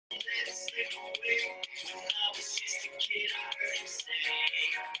He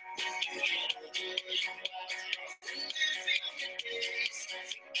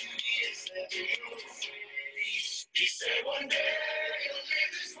said one day you'll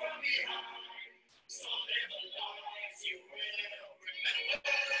leave this world behind, so live a life you will remember.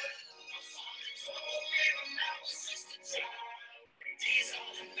 My father told me when I was just a child, these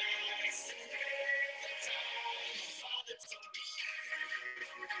are the nights that never die. My father told me.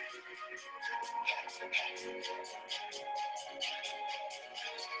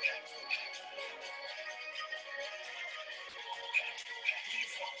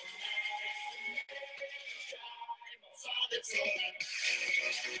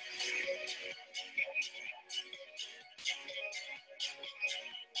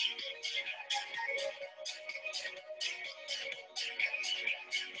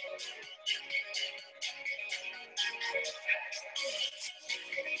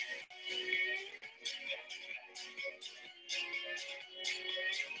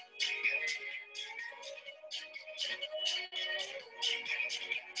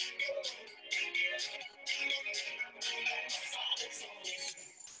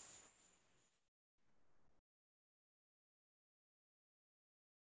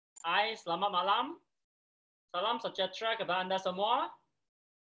 Hai, selamat malam. Salam sejahtera kepada anda semua.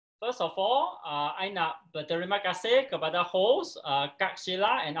 First of all, I nak berterima kasih kepada host Kak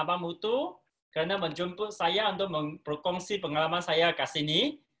Sheila dan Abang Mutu kerana menjemput saya untuk berkongsi pengalaman saya kat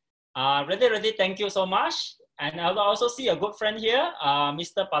sini. Really thank you so much. And I also see a good friend here,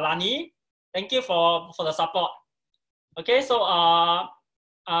 Mr. Palani. Thank you for the support. Okay, so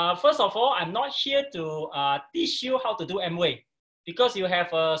first of all, I'm not here to teach you how to do Amway, because you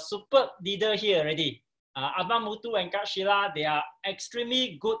have a super leader here already. Abang Mutu and Kak Sheila, they are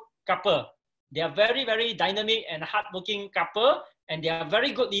extremely good couple. They are very dynamic and hardworking couple, and they are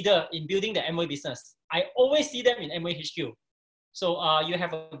very good leader in building the Amway business. I always see them in Amway HQ. So you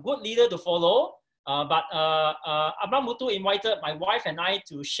have a good leader to follow. But Abang Mutu invited my wife and I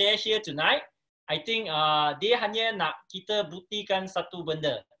to share here tonight. I think dia hanya nak kita buktikan satu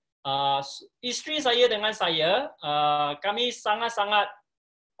benda. Isteri saya dengan saya, kami sangat-sangat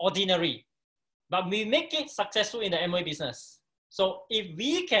ordinary, but we make it successful in the Amway business. So if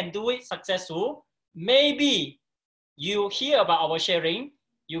we can do it successful, maybe you hear about our sharing,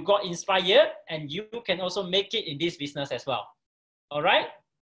 you got inspired, and you can also make it in this business as well. All right.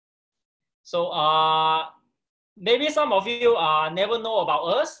 So maybe some of you never know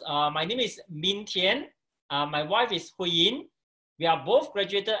about us. My name is Min Tien. My wife is Huiyin. We are both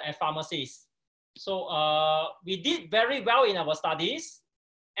graduated at pharmacies. So we did very well in our studies.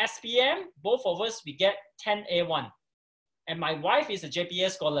 SPM, both of us, we get 10A1. And my wife is a JPA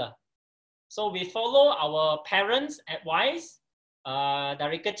scholar. So we follow our parents' advice.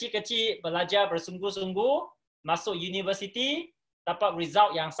 Dari kecil-kecil belajar bersungguh-sungguh, masuk university, dapat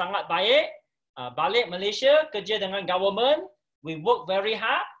result yang sangat baik, balik Malaysia, kerja dengan government, we work very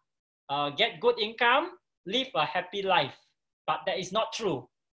hard, get good income, live a happy life. But that is not true.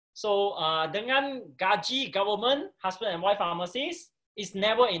 So dengan gaji government, husband and wife pharmacies, is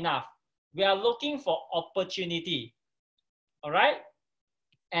never enough. We are looking for opportunity. All right?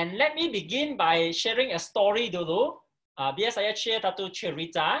 And let me begin by sharing a story dulu. Biar saya share satu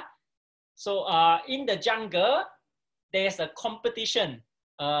cerita. So in the jungle, there's a competition.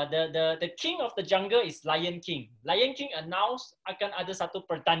 The king of the jungle is Lion King. Lion King announced akan ada satu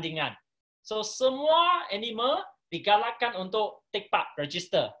pertandingan. So semua animal digalakkan untuk take part,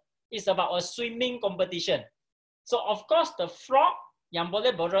 register. It's about a swimming competition. So of course the frog yang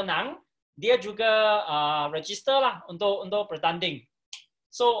boleh berenang, dia juga register lah untuk bertanding.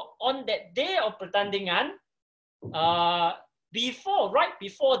 So on that day of pertandingan, right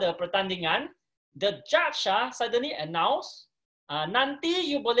before the pertandingan, the judge suddenly announced, nanti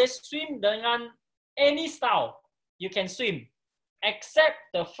you boleh swim dengan any style. You can swim, except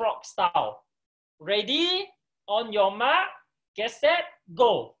the frog style. Ready? On your mark, get set,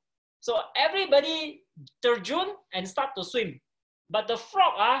 go. So everybody terjun and start to swim. But the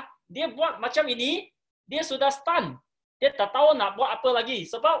frog dia buat macam ini, dia sudah stun. Dia tak tahu nak buat apa lagi.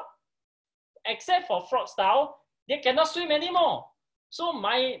 Sebab except for frog style, dia cannot swim anymore. So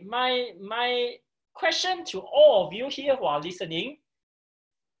my question to all of you here who are listening,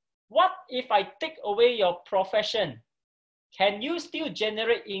 what if I take away your profession? Can you still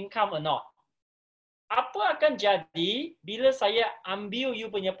generate income or not? Apa akan jadi bila saya ambil you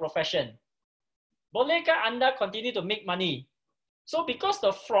punya profession? Bolehkah anda continue to make money? So because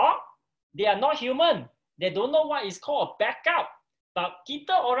the frog, they are not human. They don't know what is called a backup. But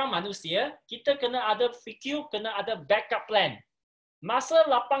kita orang manusia, kita kena ada fikir, kena ada backup plan. Masa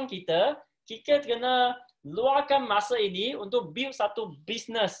lapang kita kena luarkan masa ini untuk build satu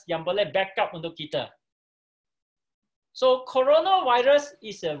business yang boleh backup untuk kita. So coronavirus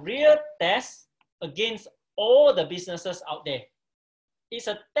is a real test against all the businesses out there. It's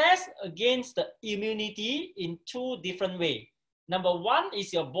a test against the immunity in two different ways. Number one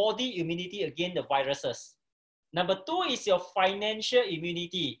is your body immunity against the viruses. Number two is your financial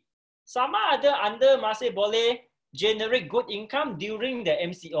immunity. Sama ada anda masih boleh generate good income during the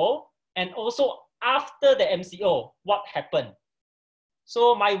MCO and also after the MCO, what happened?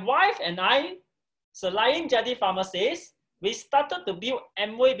 So my wife and I, selain jadi pharmacist, we started to build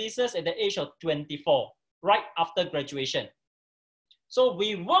Amway business at the age of 24, right after graduation. So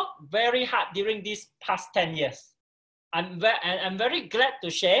we worked very hard during these past 10 years. I'm very glad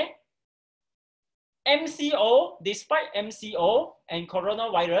to share MCO, despite MCO and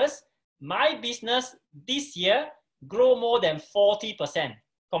coronavirus, my business this year grew more than 40%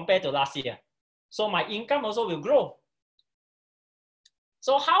 compared to last year. So my income also will grow.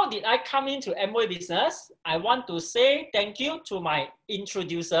 So how did I come into Amway business? I want to say thank you to my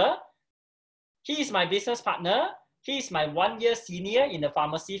introducer. He is my business partner. He is my 1 year senior in the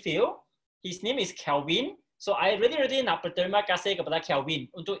pharmacy field. His name is Kelvin. So I really nak berterima kasih kepada Kelvin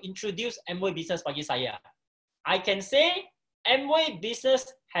untuk introduce Amway business bagi saya. I can say Amway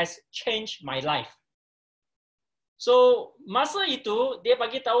business has changed my life. So masa itu dia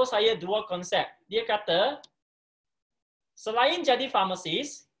bagi tahu saya dua konsep. Dia kata selain jadi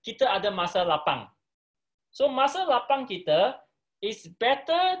pharmacist, kita ada masa lapang. So masa lapang kita is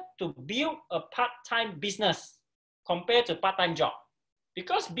better to build a part-time business compared to part-time job.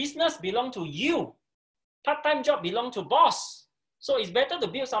 Because business belong to you. Part-time job belong to boss. So it's better to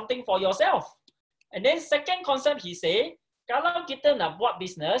build something for yourself. And then second concept he say, kalau kita nak buat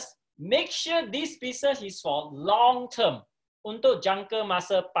business, make sure this business is for long term, untuk jangka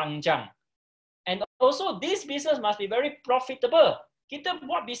masa panjang. And also this business must be very profitable. Kita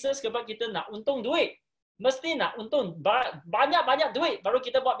buat business sebab kita nak untung duit. Mesti nak untung banyak-banyak duit baru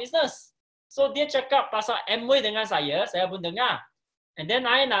kita buat business. So dia cakap pasal Amway dengan saya pun dengar. And then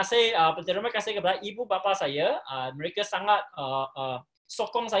I nak say berterima kasih kepada ibu bapa saya. Mereka sangat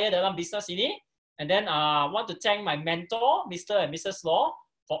sokong saya dalam bisnes ini. And then want to thank my mentor, Mr. and Mrs. Law,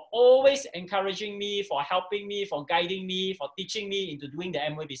 for always encouraging me, for helping me, for guiding me, for teaching me into doing the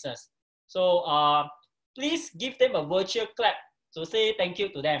Amway business. So please give them a virtual clap to say thank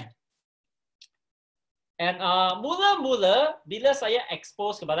you to them. And mula-mula bila saya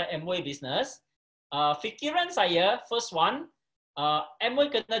expose kepada Amway business, fikiran saya first one, Amway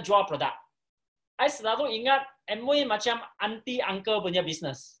kena jual produk. I selalu ingat Amway macam auntie uncle punya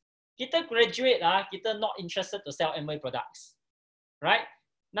business. Kita graduate kita not interested to sell Amway products. Right?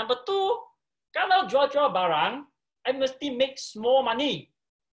 Number two, kalau jual-jual barang, I mesti make small money.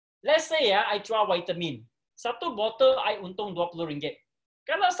 Let's say I jual vitamin. Satu botol I untung RM20.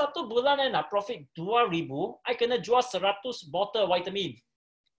 Kalau satu bulan I nak profit 2,000, I kena jual 100 botol vitamin.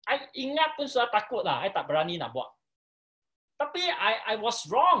 I ingat pun sudah takut lah, I tak berani nak buat. Tapi I was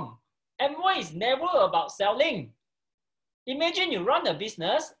wrong. Amway is never about selling. Imagine you run a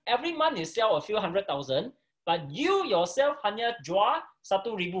business, every month you sell a few 100,000, but you yourself hanya jual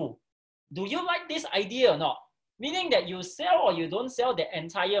 1,000. Do you like this idea or not? Meaning that you sell or you don't sell the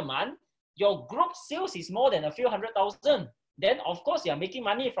entire month, your group sales is more than a few 100,000. Then of course you are making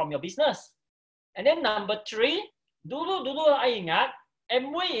money from your business. And then number three, dulu I ingat,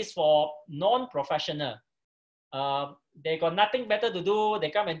 Amway is for non-professional. They got nothing better to do.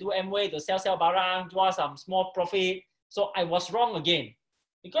 They come and do Amway to sell barang, jual some small profit. So I was wrong again.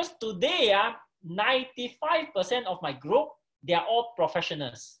 Because today, 95% of my group, they are all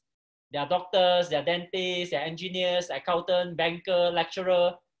professionals. They are doctors, they are dentists, they are engineers, accountant, banker,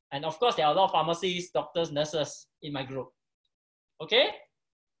 lecturer, and of course, there are a lot of pharmacists, doctors, nurses in my group. Okay?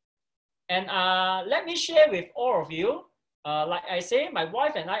 And let me share with all of you, like I say, my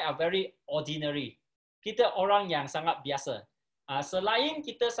wife and I are very ordinary. Kita orang yang sangat biasa. Selain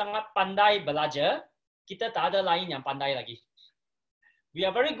kita sangat pandai belajar, kita tak ada lain yang pandai lagi. We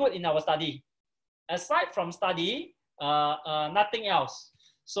are very good in our study. Aside from study, nothing else.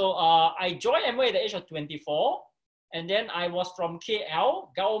 So I joined Amway at the age of 24, and then I was from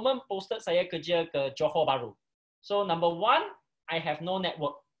KL. Government posted saya kerja ke Johor Bahru. So number one, I have no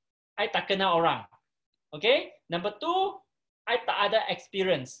network. I tak kenal orang. Okay. Number two, I tak ada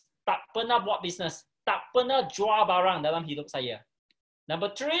experience. Tak pernah buat business. Tak pernah jual barang dalam hidup saya.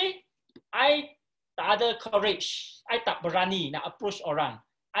 Number three, I tak ada courage. I tak berani nak approach orang.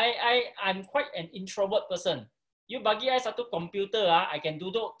 I'm quite an introvert person. You bagi I satu komputer, I can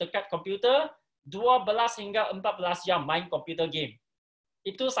duduk dekat komputer 12 hingga 14 jam main computer game.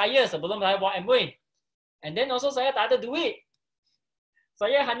 Itu saya sebelum saya buat Amway. And then also saya tak ada duit.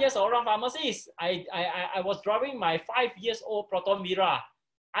 Saya hanya seorang pharmacist. I was driving my 5 years old Proton Mira.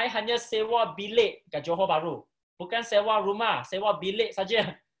 I hanya sewa bilik kat Johor Bahru. Bukan sewa rumah, sewa bilik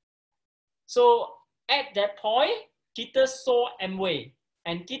saja. So at that point, kita saw Amway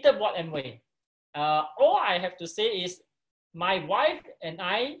and kita buat Amway. All I have to say is my wife and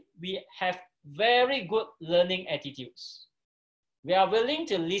I, we have very good learning attitudes. We are willing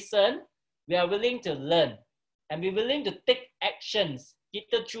to listen, we are willing to learn, and we are willing to take actions.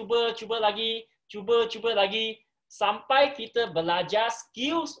 Kita cuba lagi, sampai kita belajar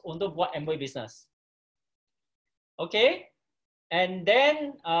skills untuk buat Amway business. Okay, and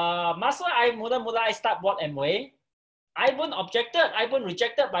then masa I mula-mula I start buat Amway, I pun objected, I pun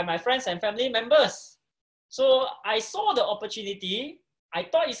rejected by my friends and family members. So I saw the opportunity. I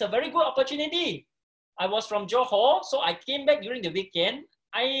thought it's a very good opportunity. I was from Johor, so I came back during the weekend.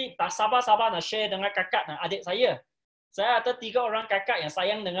 I tak sabar-sabar nak share dengan kakak dan adik saya. Saya ada 3 orang kakak yang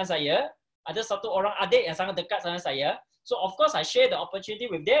sayang dengan saya. Ada 1 orang adik yang sangat dekat dengan saya. So of course I share the opportunity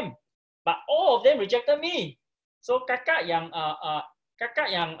with them. But all of them rejected me. So kakak yang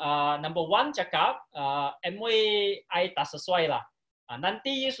number 1 cakap, Amway I tak sesuai lah.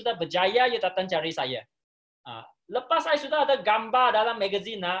 Nanti you sudah berjaya, you datang cari saya. Lepas I sudah ada gambar dalam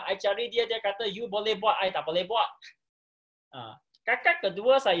magazine, I cari dia kata you boleh buat, I tak boleh buat. Kakak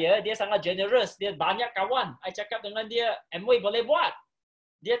kedua saya, dia sangat generous, dia banyak kawan. I cakap dengan dia, Amway boleh buat.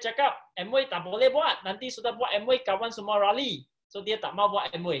 Dia cakap, Amway tak boleh buat. Nanti sudah buat Amway, kawan semua rally. So dia tak mau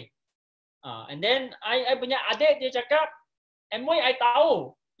buat Amway. And then I punya adik, dia cakap, Amway I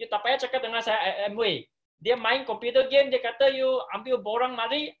tahu. You tak payah cakap dengan saya Amway. Dia main computer game, dia kata you ambil borang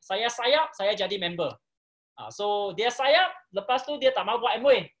mari, saya sayap, saya jadi member. So dia sayap, lepas tu dia tak mau buat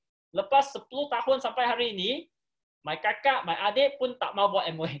Amway. Lepas 10 tahun sampai hari ini, my kakak, my adik pun tak mau buat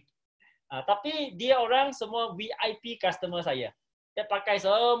Amway. Tapi dia orang semua VIP customer saya. Dia pakai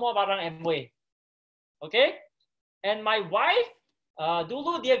semua barang Amway. Okay? And my wife,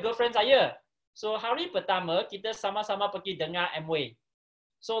 dulu dia girlfriend saya. So hari pertama kita sama-sama pergi dengar Amway.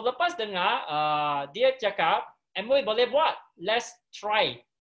 So lepas dengar, dia cakap, Amway boleh buat. Let's try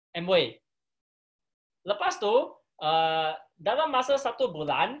Amway. Lepas tu, dalam masa 1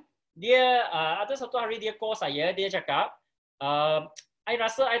 bulan, dia ada satu hari dia call saya, dia cakap, I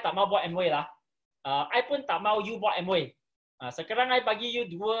rasa I tak mau buat Amway lah. I pun tak mau you buat Amway. Sekarang I bagi you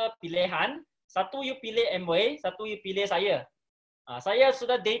 2 pilihan. Satu you pilih Amway, satu you pilih saya. Saya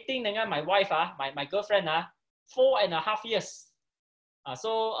sudah dating dengan my wife, my girlfriend 4.5 years.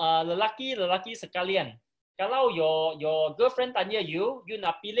 So lelaki sekalian. Kalau your girlfriend tanya you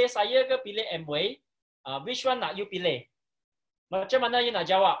nak pilih saya ke pilih Amway? Which one nak you pilih? Macam mana you nak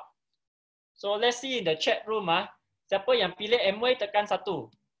jawab? So let's see in the chat room. Siapa yang pilih Amway tekan 1.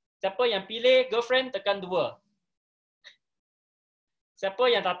 Siapa yang pilih girlfriend tekan 2. Siapa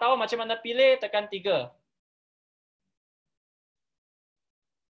yang tak tahu macam mana pilih tekan 3.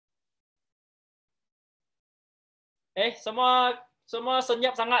 Semua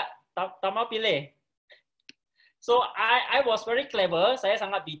senyap sangat, tak mau pilih. So I was very clever, saya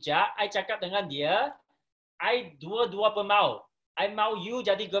sangat bijak. I cakap dengan dia, I dua-dua pun mau. I mau you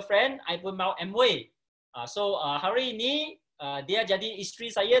jadi girlfriend, I pun mau Amway. So hari ini dia jadi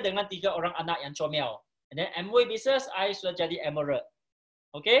isteri saya dengan 3 orang anak yang comel. And then Amway business, I sudah jadi emerald.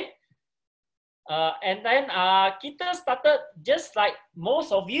 Okay? And then kita started just like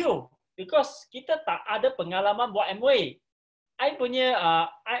most of you. Because kita tak ada pengalaman buat Amway. I punya,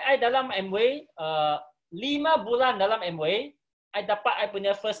 I dalam Amway, 5 bulan dalam Amway, I dapat I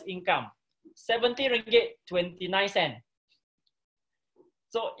punya first income. RM70.29.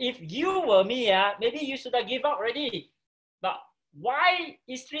 So if you were me, maybe you should have give up already. But why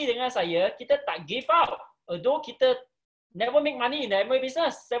isteri dengan saya, kita tak give up? Although kita never make money in the Amway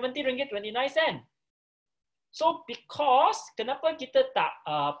business, RM70.29. So because, kenapa kita tak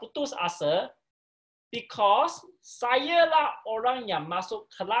putus asa? Because saya lah orang yang masuk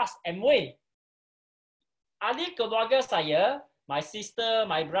kelas Amway. Ahli keluarga saya, my sister,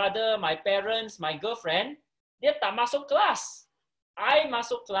 my brother, my parents, my girlfriend, dia tak masuk kelas. I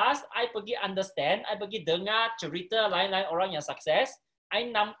masuk kelas, I pergi understand, I pergi dengar cerita lain-lain orang yang sukses.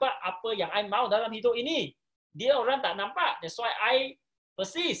 I nampak apa yang I mau dalam hidup ini. Dia orang tak nampak. That's why I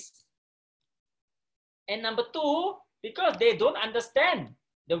persist. And number 2, because they don't understand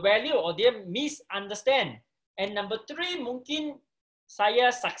the value or they misunderstand. And number 3, mungkin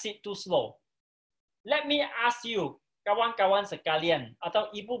saya succeed too slow. Let me ask you, kawan-kawan sekalian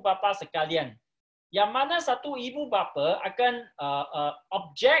atau ibu bapa sekalian, yang mana satu ibu bapa akan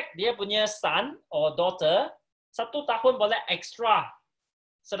object dia punya son or daughter 1 tahun boleh extra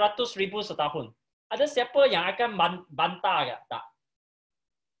 100,000 setahun. Ada siapa yang akan bantah ke? Tak.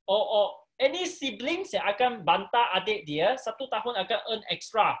 Or any siblings yang akan bantah adik dia, 1 tahun akan earn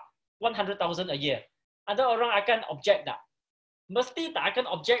extra 100,000 a year. Ada orang akan object tak? Mesti tak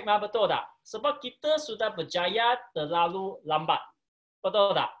akan object mah, betul tak? Sebab kita sudah berjaya terlalu lambat.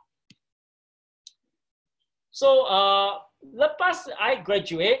 Betul tak? So, lepas I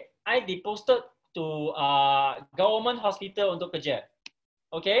graduate, I deposited to government hospital untuk kerja.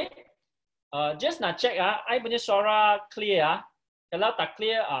 Okay? Just nak check I punya suara clear. Kalau tak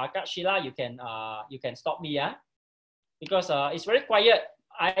clear, Kak Sheila, you can stop me because it's very quiet.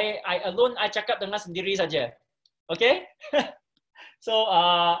 I alone, I cakap dengan sendiri saja. Okay? So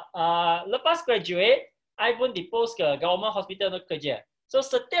lepas graduate, I pun dipos ke government hospital untuk kerja. So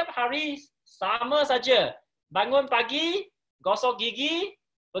setiap hari sama saja. Bangun pagi, gosok gigi,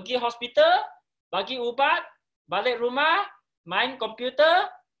 pergi hospital, bagi ubat, balik rumah, main komputer,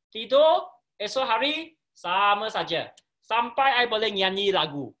 tidur, esok hari sama saja. Sampai I boleh nyanyi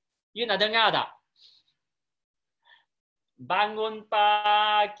lagu. You nak dengar tak? Bangun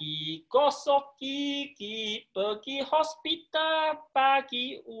pagi, gosok gigi, pergi hospital,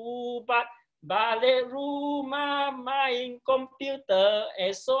 bagi ubat, balik rumah, main komputer,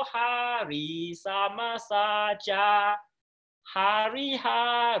 esok hari sama saja.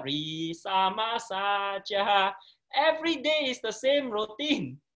 Hari-hari sama saja. Every day is the same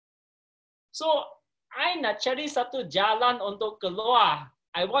routine. So, I nak cari satu jalan untuk keluar.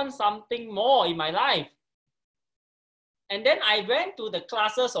 I want something more in my life. And then I went to the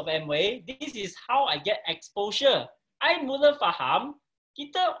classes of Amway. This is how I get exposure. I mula faham,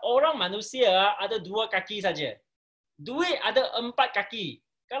 kita orang manusia ada 2 kaki saja. Duit ada 4 kaki.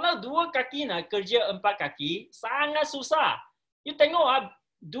 Kalau 2 kaki nak kerja 4 kaki, sangat susah. You tengok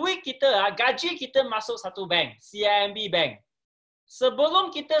duit kita, gaji kita masuk satu bank, CIMB Bank.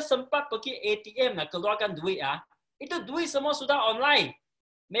 Sebelum kita sempat pergi ATM nak keluarkan duit, itu duit semua sudah online.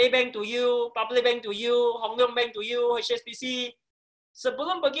 Maybank to you, Public Bank to you, Hong Leong Bank to you, HSBC.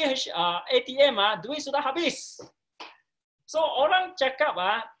 Sebelum pergi ATM, duit sudah habis. So orang cakap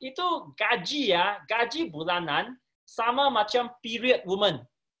itu gaji gaji bulanan sama macam period woman.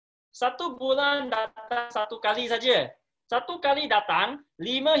 1 bulan datang 1 kali saja. 1 kali datang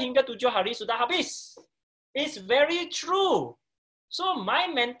 5 hingga 7 hari sudah habis. It's very true. So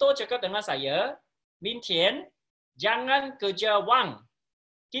my mentor cakap dengan saya, Min Tien, jangan kerja wang.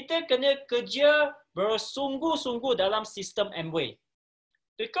 Kita kena kerja bersungguh-sungguh dalam sistem Amway.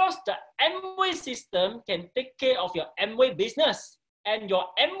 Because the Amway system can take care of your Amway business. And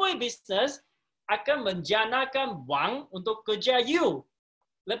your Amway business akan menjanakan wang untuk kerja you.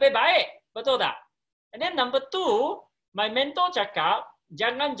 Lebih baik, betul tak? And then number 2, my mentor cakap,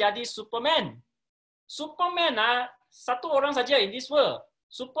 jangan jadi Superman. Superman satu orang saja in this world.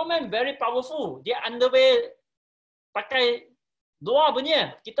 Superman very powerful. Dia underwear pakai luar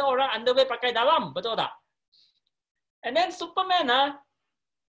punya. Kita orang underwear pakai dalam, betul tak? And then Superman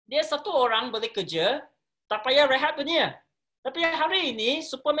dia satu orang boleh kerja, tak payah rehat punya. Tapi hari ini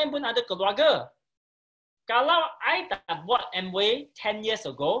Superman pun ada keluarga. Kalau I tak buat Amway 10 years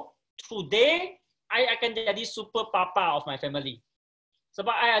ago, today I akan jadi super papa of my family.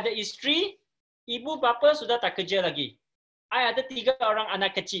 Sebab I ada isteri, ibu bapa sudah tak kerja lagi. I ada 3 orang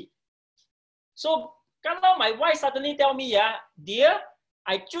anak kecil. So, kalau my wife suddenly tell me, dear,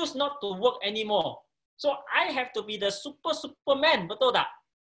 I choose not to work anymore. So, I have to be the Superman, betul tak?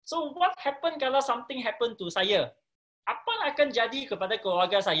 So, what happen kalau something happen to saya? Apa akan jadi kepada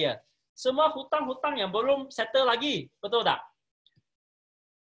keluarga saya? Semua hutang-hutang yang belum settle lagi, betul tak?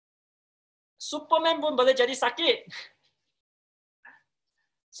 Superman pun boleh jadi sakit.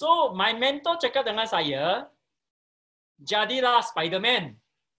 So, my mentor cakap dengan saya, jadilah Spiderman.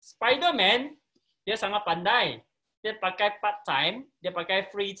 Spiderman, dia sangat pandai. Dia pakai part time, dia pakai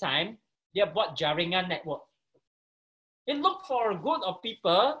free time, dia buat jaringan network. He look for a group of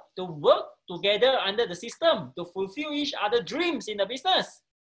people to work together under the system to fulfill each other dreams in the business.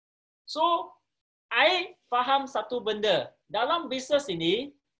 So, I faham satu benda. Dalam business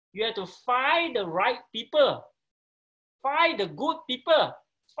ini, you have to find the right people. Find the good people.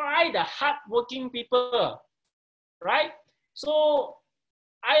 Find the hardworking people. Right? So,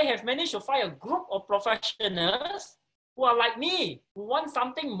 I have managed to find a group of professionals who are like me, who want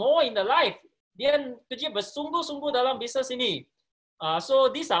something more in the life. Dia kerja bersungguh-sungguh dalam bisnes ini.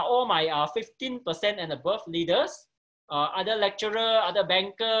 So, these are all my 15% and above leaders. Ada lecturer, ada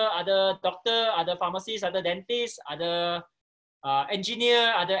banker, ada doktor, ada pharmacist, ada dentist, ada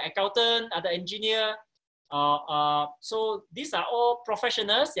engineer, ada accountant, ada engineer. So, these are all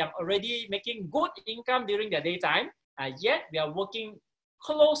professionals yang already making good income during their daytime. Yet, we are working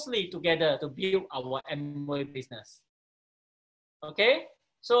closely together to build our Amway business. Okay,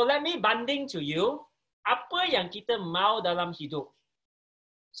 so let me banding to you, apa yang kita mau dalam hidup.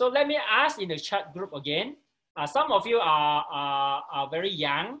 So let me ask in the chat group again. Some of you are very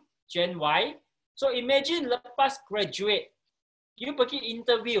young, Gen Y. So imagine lepas graduate, you pergi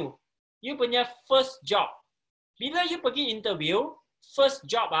interview, you punya first job. Bila you pergi interview, first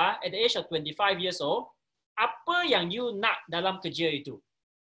job at the age of 25 years old, apa yang you nak dalam kerja itu?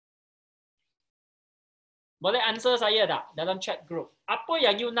 Boleh answer saya tak dalam chat group? Apa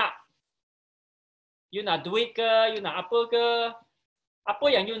yang you nak? You nak duit ke? You nak apa ke? Apa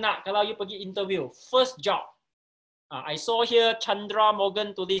yang you nak kalau you pergi interview? First job. I saw here Chandra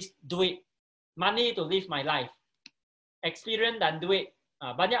Morgan tulis duit. Money to live my life. Experience dan duit.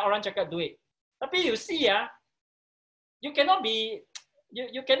 Banyak orang cakap duit. Tapi you see you cannot be,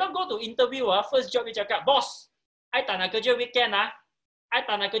 you cannot go to interview first job you cakap, boss, I tak nak kerja weekend I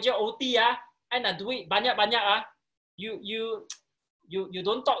tak nak kerja OT I nak duit banyak-banyak you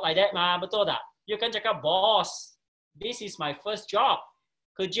don't talk like that betul tak? You kan cakap, boss, this is my first job.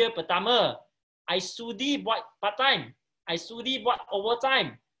 Kerja pertama, I sudi buat part time, I sudi buat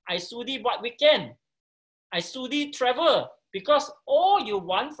overtime, I sudi buat weekend, I sudi travel, because all you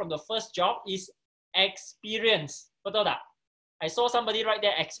want from the first job is experience. Betul tak? I saw somebody write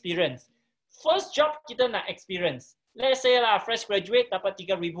there, experience. First job kita nak experience. Let's say fresh graduate dapat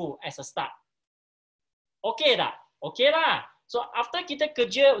 3,000 as a start. Okay tak? Okay lah. So after kita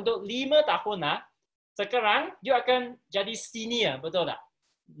kerja untuk 5 tahun sekarang you akan jadi senior, betul tak?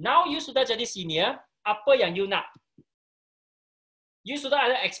 Now you sudah jadi senior, apa yang you nak? You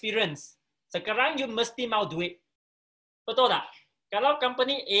sudah ada experience. Sekarang you mesti mau duit. Betul tak? Kalau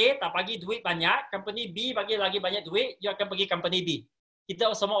company A tak bagi duit banyak, company B bagi lagi banyak duit, you akan pergi company B.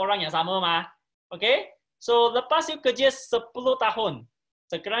 Kita semua orang yang sama Okay? So lepas you kerja 10 tahun,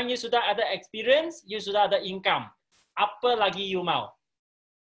 sekarang you sudah ada experience, you sudah ada income. Apa lagi you mau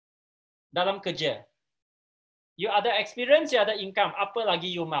dalam kerja? You ada experience, you ada income. Apa lagi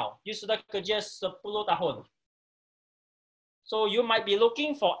you mau? You sudah kerja 10 tahun. So you might be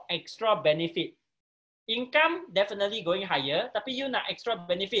looking for extra benefit. Income definitely going higher, tapi you nak extra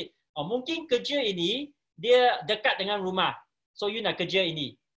benefit. Mungkin kerja ini dia dekat dengan rumah, so you nak kerja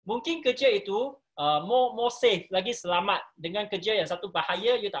ini. Mungkin kerja itu more safe, lagi selamat. Dengan kerja yang satu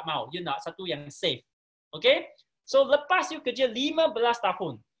bahaya, you tak mau. You nak satu yang safe. Okay? So lepas you kerja 15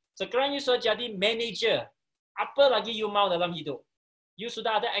 tahun, sekarang you sudah jadi manager. Apa lagi you mau dalam hidup? You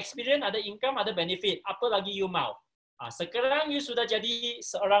sudah ada experience, ada income, ada benefit. Apa lagi you mau? Sekarang you sudah jadi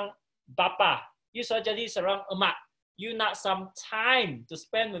seorang bapa. You sudah jadi seorang emak. You nak some time to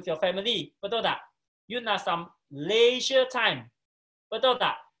spend with your family. Betul tak? You nak some leisure time. Betul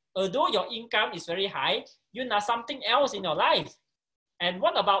tak? Although your income is very high, you nak something else in your life. And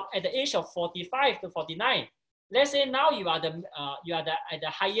what about at the age of 45 to 49? Let's say now you are at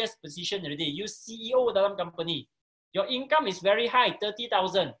the highest position already. You CEO dalam company. Your income is very high,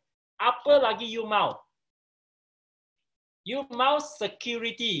 30,000. Apa lagi you mau? You mau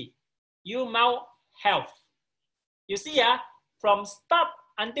security. You mau health. You see from start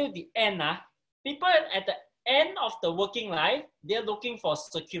until the end people at the end of the working life, they're looking for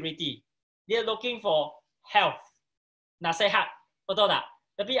security. They're looking for health. Nasihat. Betul tak?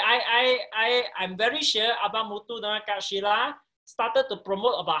 Tapi I'm very sure Abang Mutu dengan Kak Sheila started to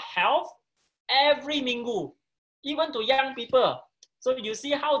promote about health every minggu, even to young people. So you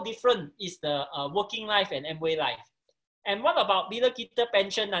see how different is the working life and Amway life. And what about bila kita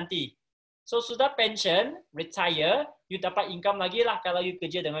pension nanti? So sudah pension, retire, you dapat income lagi lah kalau you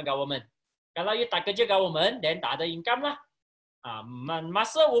kerja dengan government. Kalau you tak kerja government, then tak ada income lah.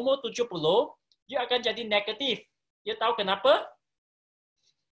 Masa umur 70, you akan jadi negatif. You tahu kenapa?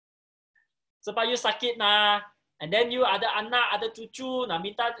 Sebab you sakit and then you ada anak, ada cucu,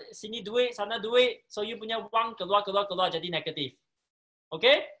 minta sini duit, sana duit, so you punya wang keluar jadi negatif.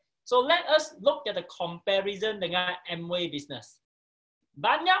 Okay? So let us look at the comparison dengan Amway business.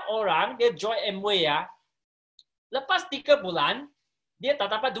 Banyak orang dia join Amway lepas 3 bulan dia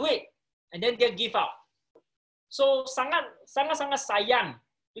tak dapat duit and then dia give up. So sangat sayang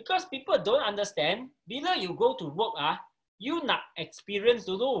because people don't understand bila you go to work you nak experience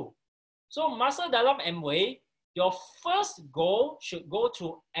dulu. So masa dalam Amway, your first goal should go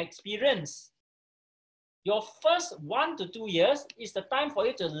to experience. Your first 1 to 2 years is the time for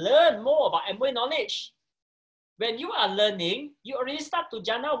you to learn more about Amway knowledge. When you are learning, you already start to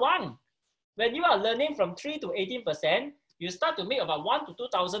jana wang. When you are learning from 3 to 18%, you start to make about 1 to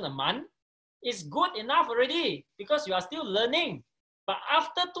 2,000 a month. It's good enough already because you are still learning. But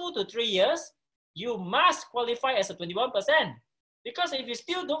after 2 to 3 years, you must qualify as a 21%. Because if you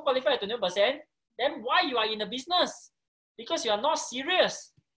still don't qualify at 21%, then why you are in the business? Because you are not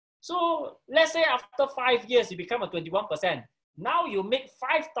serious. So let's say after 5 years, you become a 21%. Now you make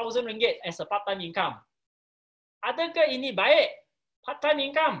 5,000 ringgit as a part-time income. Adakah ini baik? Part-time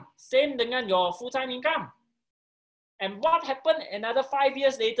income, same dengan your full-time income. And what happened another 5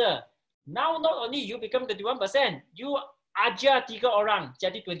 years later? Now not only you become 21%, you ajar 3 orang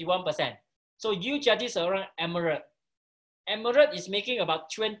jadi 21%. So you jadi seorang emirate. Emirate is making about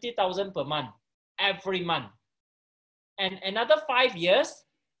 20,000 per month, every month. And another 5 years,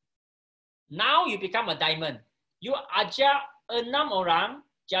 now you become a diamond. You ajar 6 orang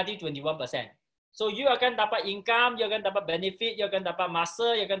jadi 21%. So you akan dapat income, you akan dapat benefit, you akan dapat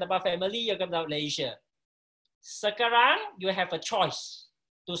masa, you akan dapat family, you akan dapat leisure. Sekarang you have a choice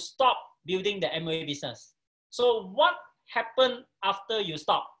to stop building the MOA business. So what happened after you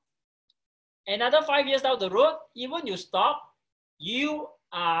stop? Another 5 years down the road, even you stop, you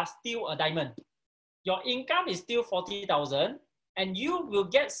are still a diamond. Your income is still 40,000 and you will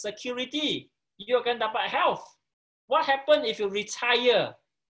get security. You akan dapat health. What happened if you retire?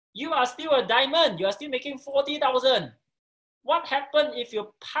 You are still a diamond. You are still making 40,000. What happened if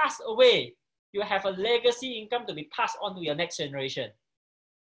you pass away? You have a legacy income to be passed on to your next generation.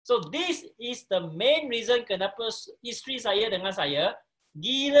 So this is the main reason kenapa isteri saya dengan saya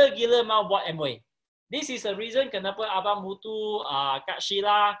gila-gila mau buat MOA. This is the reason kenapa Abang Mutu, Kak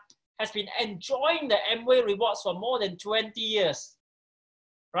Sheila has been enjoying the MOA rewards for more than 20 years.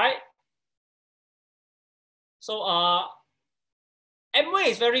 Right? So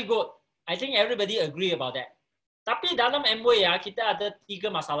MOA is very good. I think everybody agree about that. Tapi dalam MOA ya, kita ada 3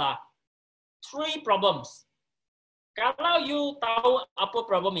 masalah. 3 problems. Kalau you tahu apa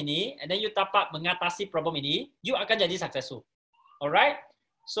problem ini, and then you dapat mengatasi problem ini, you akan jadi successful. Alright?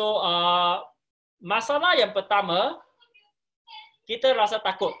 So masalah yang pertama, kita rasa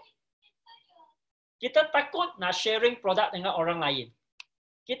takut. Kita takut nak sharing produk dengan orang lain.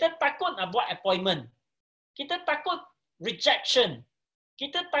 Kita takut nak buat appointment. Kita takut rejection.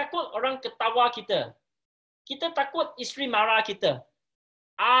 Kita takut orang ketawa kita. Kita takut isteri marah kita.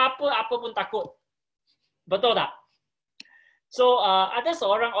 Apa-apa pun takut. Betul tak? So, ada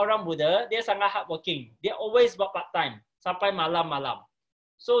seorang orang muda, dia sangat hardworking. Dia always buat part-time sampai malam-malam.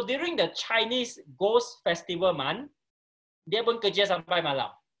 So, during the Chinese Ghost Festival month, dia pun kerja sampai malam.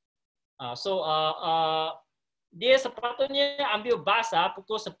 Dia sepatutnya ambil bas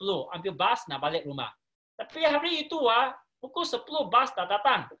pukul 10. Ambil bas nak balik rumah. Tapi hari itu pukul 10 bas tak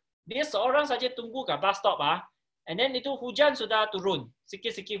datang. Dia seorang saja tunggu kat bus stop and then itu hujan sudah turun.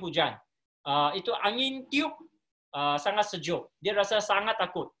 Sikit-sikit hujan. Itu angin tiup sangat sejuk. Dia rasa sangat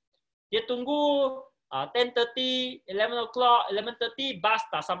takut. Dia tunggu 10:30, 11 o'clock, 11:30 bus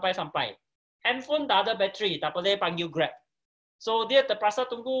tak sampai-sampai. Handphone tak ada bateri, tak boleh panggil Grab. So dia terpaksa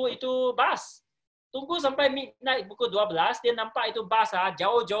tunggu itu bus. Tunggu sampai midnight pukul 12, dia nampak itu bus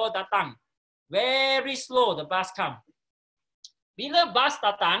jauh-jauh datang. Very slow the bus come. Bila bus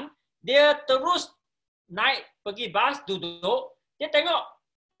datang, dia terus naik pergi bus, duduk. Dia tengok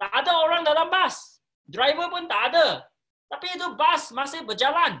tak ada orang dalam bus. Driver pun tak ada. Tapi itu bus masih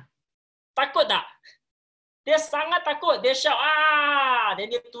berjalan. Takut tak? Dia sangat takut. Dia shout, dan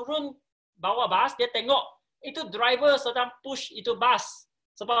dia turun bawah bus, dia tengok itu driver sedang push itu bus.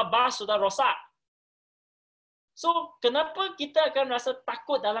 Sebab bus sudah rosak. So, kenapa kita akan rasa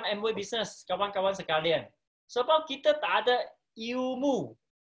takut dalam MOA business, kawan-kawan sekalian? Sebab kita tak ada ilmu.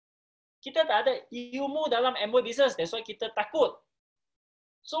 Kita tak ada ilmu dalam MOA business. That's why kita takut.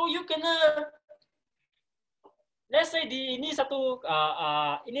 So, you kena, let's say ini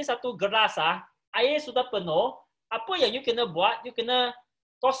satu gelas air sudah penuh. Apa yang you kena buat? You kena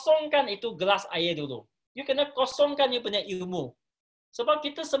kosongkan itu gelas air dulu. You kena kosongkan you punya ilmu. Sebab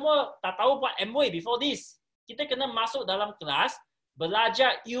kita semua tak tahu buat MOA before this. Kita kena masuk dalam kelas,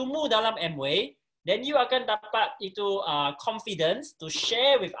 belajar ilmu dalam MOA, then you akan dapat itu confidence to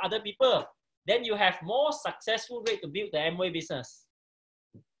share with other people. Then you have more successful rate to build the MOA business.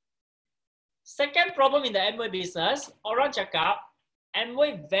 Second problem in the MOA business, orang cakap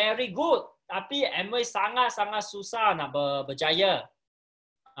MOA very good, tapi MOA sangat-sangat susah nak berjaya.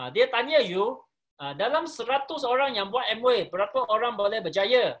 Dia tanya you, dalam 100 orang yang buat MOA, berapa orang boleh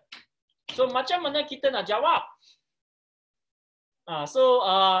berjaya? So macam mana kita nak jawab?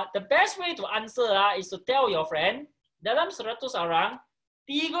 The best way to answer is to tell your friend, dalam 100 orang,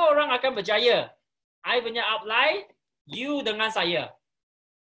 3 orang akan berjaya. I punya upline, you dengan saya.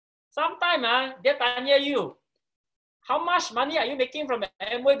 Sometimes dia tanya you, how much money are you making from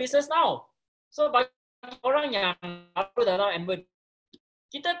MOA business now? So bagi orang yang baru dalam MOA,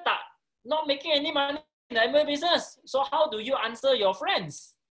 kita tak not making any money in the MBA business. So how do you answer your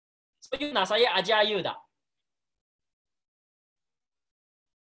friends? So you nak saya ajar you tak?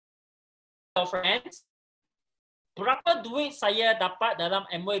 Your friends, berapa duit saya dapat dalam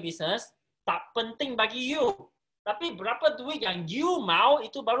MBA business tak penting bagi you. Tapi berapa duit yang you mau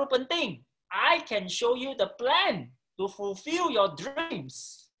itu baru penting. I can show you the plan to fulfill your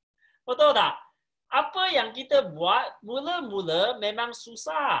dreams. Betul tak? Apa yang kita buat mula-mula memang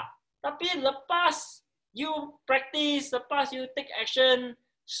susah. Tapi lepas you practice, lepas you take action,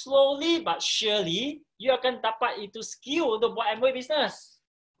 slowly but surely, you akan dapat itu skill untuk buat MBA business.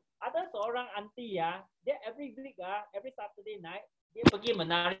 Ada seorang auntie ya, dia every week every Saturday night, dia pergi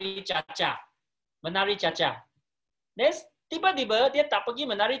menari caca. Menari caca. Dan tiba-tiba dia tak pergi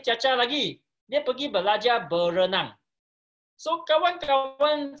menari caca lagi. Dia pergi belajar berenang. So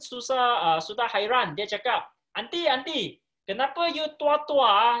kawan-kawan sudah hairan. Dia cakap, auntie, kenapa you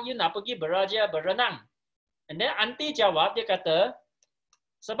tua-tua, you nak pergi belajar berenang? And then auntie jawab, dia kata,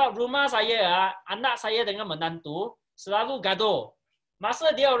 sebab rumah saya, anak saya dengan menantu selalu gaduh.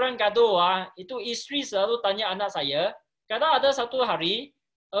 Masa dia orang gaduh, itu isteri selalu tanya anak saya, kalau ada satu hari,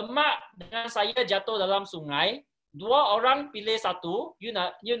 emak dengan saya jatuh dalam sungai, dua orang pilih satu, you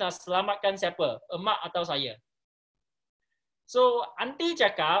nak selamatkan siapa? Emak atau saya? So, auntie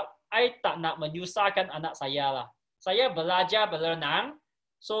cakap, I tak nak menyusahkan anak saya lah. Saya belajar berenang,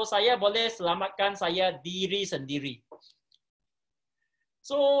 so saya boleh selamatkan saya diri sendiri.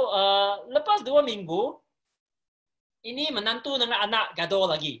 So, lepas 2 minggu, ini menantu dengan anak gaduh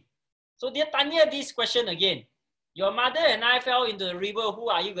lagi. So dia tanya this question again. Your mother and I fell into the river.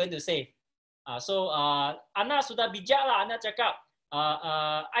 Who are you going to save? Anak sudah bijak lah. Anak cakap,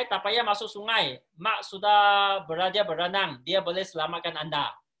 I tak payah masuk sungai. Mak sudah belajar berenang. Dia boleh selamatkan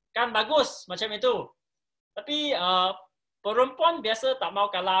anda. Kan bagus macam itu. Tapi perempuan biasa tak mau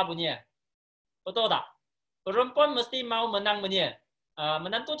kalah punya. Betul tak? Perempuan mesti mau menang punya.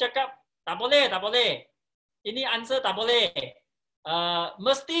 Menantu cakap, tak boleh. Ini answer tak boleh.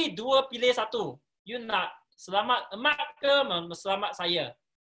 Mesti dua pilih satu. You nak selamat emak ke selamat saya?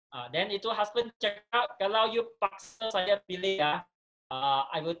 Then itu husband cakap, kalau you paksa saya pilih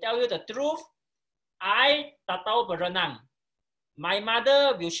I will tell you the truth. I tak tahu berenang. My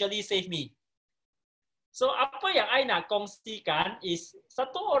mother will surely save me. So apa yang I nak kongsikan is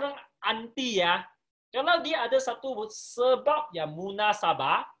satu orang auntie kalau dia ada satu sebab yang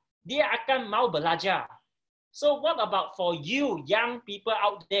munasabah, dia akan mau belajar. So what about for you young people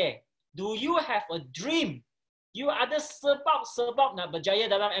out there? Do you have a dream? You ada sebab nak berjaya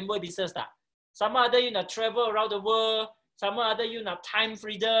dalam MBA business tak? Sama ada you nak travel around the world, sama ada you nak time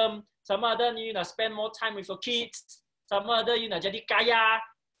freedom, sama ada you nak spend more time with your kids, sama ada you nak jadi kaya.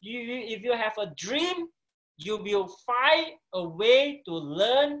 If you have a dream, you will find a way to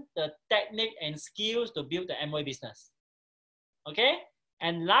learn the technique and skills to build the MBA business. Okay?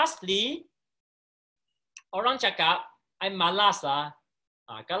 And lastly, orang cakap, I malas lah.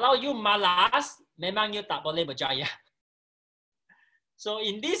 Kalau you malas, memang you tak boleh berjaya. So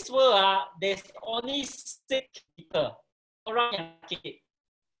in this world, there's only 6 people. Orang yang sakit.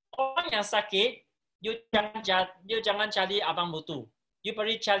 Orang yang sakit, you jangan cari abang butu. You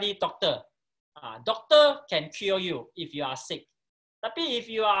pergi cari doktor. Doctor can cure you if you are sick. Tapi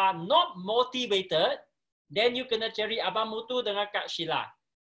if you are not motivated, then you kena cari abang butu dengan Kak Sheila.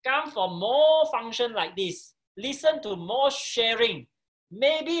 Come for more function like this. Listen to more sharing.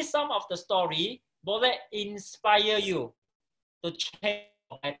 Maybe some of the story boleh inspire you to change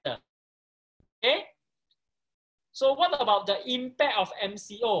better. Okay? So what about the impact of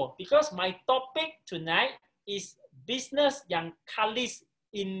MCO? Because my topic tonight is business yang kalis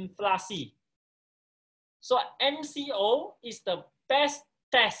inflasi. So MCO is the best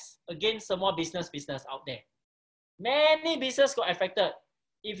test against semua business out there. Many business got affected.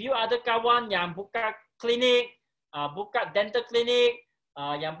 If you ada kawan yang buka klinik, buka dental clinic,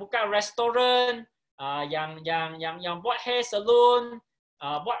 yang buka restoran, yang buat hair salon,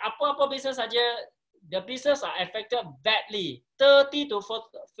 buat apa-apa business saja, the business are affected badly. 30 to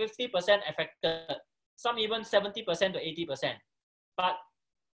 50% affected. Some even 70% to 80%. But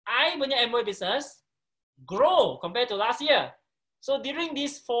I punya MBA business grow compared to last year. So during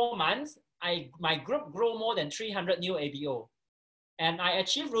these 4 months, my group grow more than 300 new ABO. And I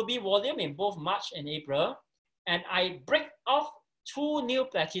achieved Ruby volume in both March and April. And I break off 2 new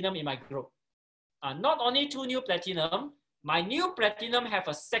platinum in my group. Not only 2 new platinum, my new platinum have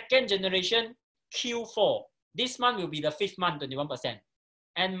a 2nd generation Q4. This month will be the 5th month, 21%.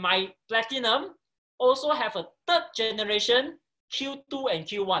 And my platinum also have a 3rd generation Q2 and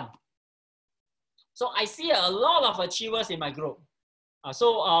Q1. So I see a lot of achievers in my group.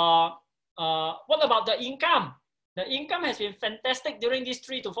 what about the income? The income has been fantastic during these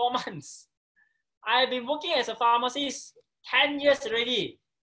 3 to 4 months. I've been working as a pharmacist 10 years already.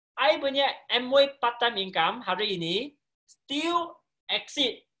 I punya MW part-time income hari ini still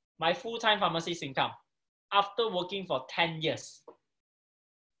exceed my full-time pharmacist income after working for 10 years.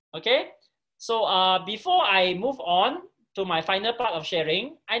 Okay, so before I move on to my final part of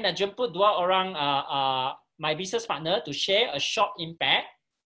sharing, I nak jemput dua orang my business partner to share a short impact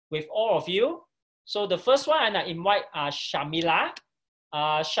with all of you. So the first one I nak invite Shamila.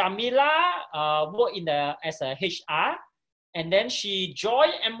 Shamila work as a HR, and then she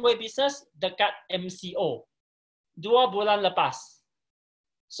joined Amway Business dekat MCO 2 bulan lepas.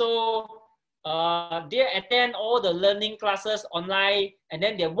 So they attend all the learning classes online, and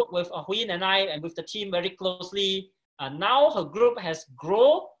then they work with Huiyin and I and with the team very closely. Now her group has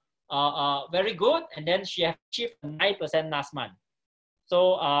grown very good, and then she has achieved 9% last month.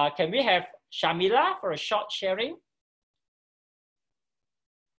 So can we have Shamila for a short sharing?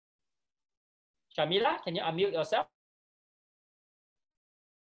 Shamila, can you unmute yourself?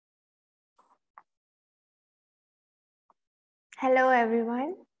 Hello,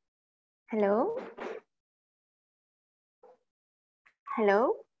 everyone. Hello.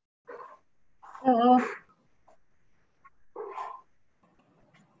 Hello. Hello.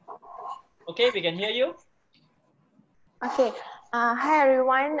 Okay, we can hear you. Okay. Hi,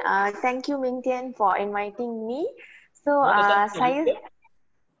 everyone. Thank you, Minh Tien, for inviting me. So, saya...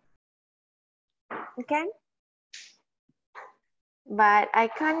 Okay. But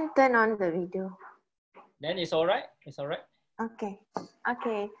I can't turn on the video. Then it's all right. It's all right. Okay.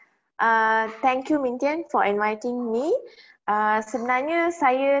 Okay. Thank you, Minh Tien, for inviting me. Sebenarnya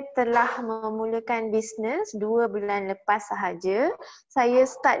saya telah memulakan bisnes 2 bulan lepas sahaja. Saya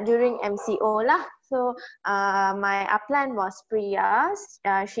start during MCO lah. So my upline was Priya.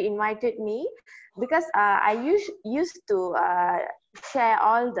 She invited me because I used to share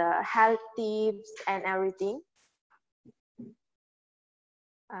all the health tips and everything.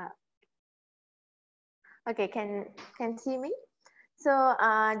 Okay, can see me? So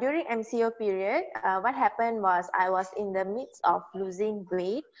during MCO period, what happened was I was in the midst of losing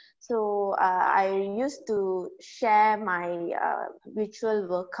weight. So I used to share my ritual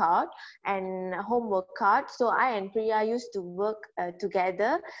workout and home workout. So I and Priya used to work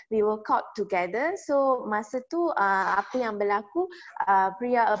together. We work out together. So masa tu apa yang berlaku,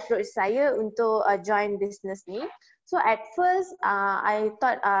 Priya approach saya untuk join business ni. So at first I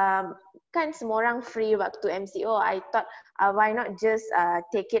thought kan semua orang free waktu MCO. I thought why not just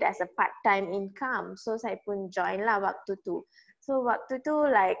take it as a part-time income. So saya pun join lah waktu tu. So waktu tu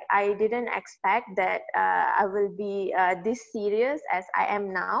like I didn't expect that I will be this serious as I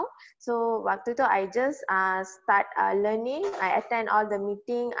am now. So waktu tu I just start learning. I attend all the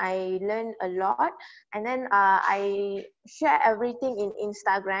meeting. I learn a lot, and then I share everything in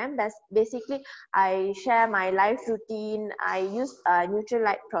Instagram. Basically, I share my life routine. I use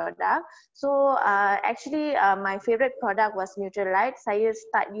Nutrilite product. So actually, my favorite product was Nutrilite. Saya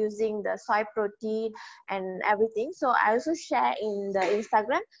start using the soy protein and everything. So I also share in the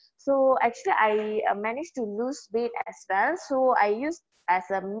Instagram. So actually, I managed to lose weight as well. So I used as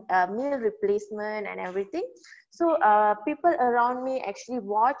a meal replacement and everything. So people around me actually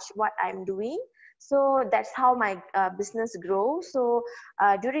watch what I'm doing. So that's how my business grows. So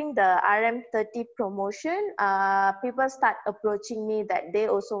during the RM30 promotion, people start approaching me that they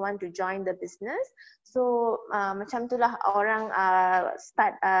also want to join the business. So macam itulah orang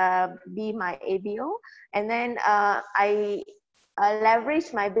start be my ABO, and then I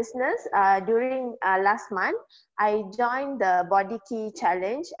leverage my business during last month. I joined the Body Key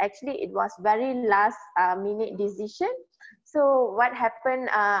Challenge. Actually, it was very last minute decision. So what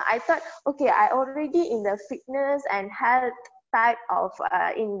happened, I thought, okay, I already in the fitness and health type of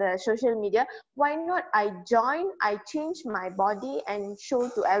in the social media, why not I join, I change my body and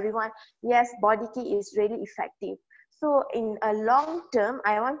show to everyone, yes, Body Key is really effective. So in a long term,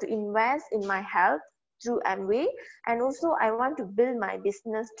 I want to invest in my health through Amway, and also I want to build my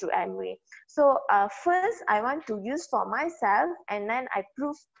business through Amway. So first I want to use for myself, and then I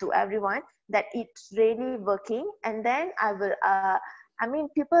prove to everyone that it's really working, and then I will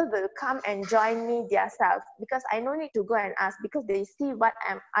people will come and join me themselves, because I no need to go and ask, because they see what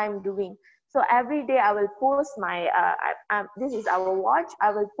I'm doing. So every day I will post my, this is our watch,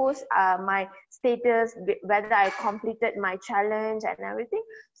 I will post my status, whether I completed my challenge and everything.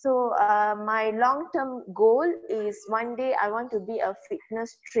 So my long-term goal is one day I want to be a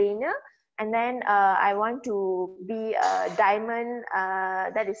fitness trainer, and then I want to be a diamond,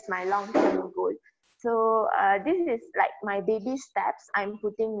 that is my long-term goal. So this is like my baby steps I'm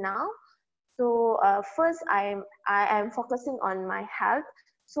putting now. So first, I am focusing on my health.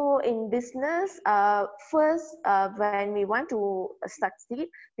 So in business, first, when we want to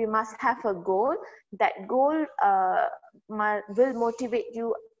succeed, we must have a goal. That goal will motivate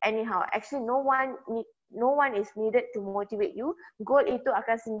you anyhow. Actually, no one is needed to motivate you. Goal itu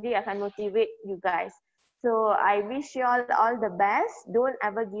akan sendiri akan motivate you guys. So I wish you all the best. Don't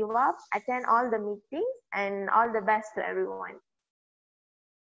ever give up. Attend all the meetings and all the best to everyone.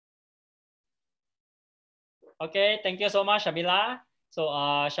 Okay, thank you so much, Shamila. So,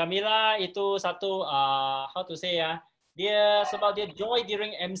 Shamila itu satu, how to say ya, dia sebab dia join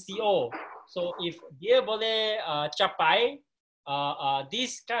during MCO. So, if dia boleh capai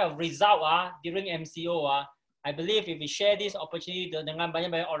this kind of result during MCO, I believe if we share this opportunity dengan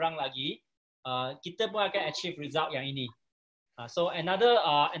banyak-banyak orang lagi, kita pun akan achieve result yang ini. So,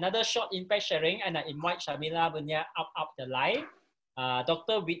 another short impact sharing, and I invite Shamila punya up the line,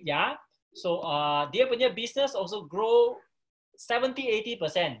 Dr. Widya. So dia punya business also grow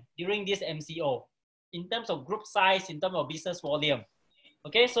 70-80% during this MCO in terms of group size, in terms of business volume.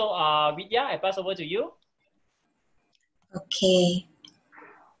 Okay, so Vidya, I pass over to you. Okay.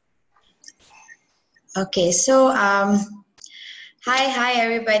 Okay, so hi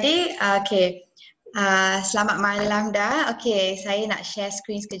everybody. Okay, selamat malam dah. Okay, saya nak share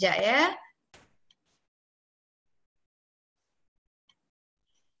screen sekejap ya.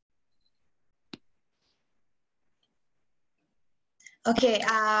 Okay,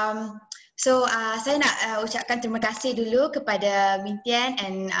 so saya nak ucapkan terima kasih dulu kepada Tien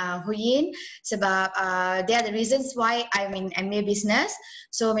and Huiyin sebab they are the reasons why I'm in MA business.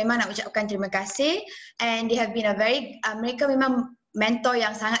 So memang nak ucapkan terima kasih, and they have been a very mereka memang mentor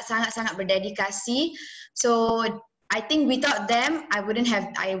yang sangat berdedikasi. So I think without them I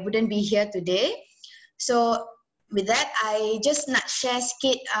wouldn't be here today. So with that, I just nak share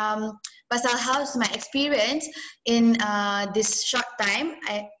sikit pasal how's my experience in this short time.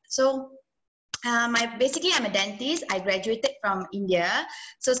 Basically I'm a dentist. I graduated from India.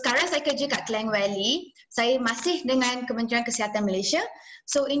 So sekarang saya kerja kat Klang Valley. Saya masih dengan Kementerian Kesihatan Malaysia.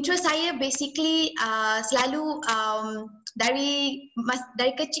 So interest saya basically selalu dari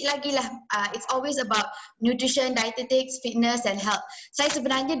kecil lagi lah. It's always about nutrition, dietetics, fitness and health. Saya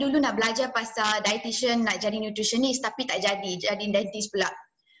sebenarnya dulu nak belajar pasal dietitian, nak jadi nutritionist, tapi tak jadi dentist pula.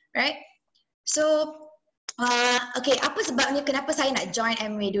 Right? So okay, apa sebabnya kenapa saya nak join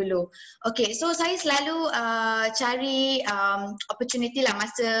MA dulu? Okay, so saya selalu cari opportunity lah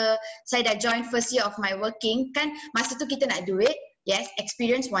masa saya dah join first year of my working. Kan masa tu kita nak duit, yes,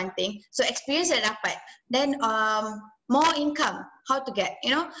 experience one thing. So experience dah dapat, then more income, how to get,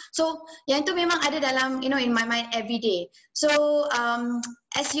 you know. So yang tu memang ada dalam, you know, in my mind every day. So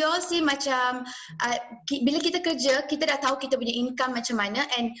as you all see, macam bila kita kerja, kita dah tahu kita punya income macam mana,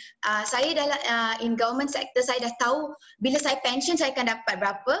 and saya dalam in government sector, saya dah tahu bila saya pension saya akan dapat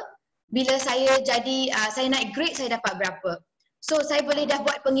berapa, bila saya jadi saya naik grade saya dapat berapa. So saya boleh dah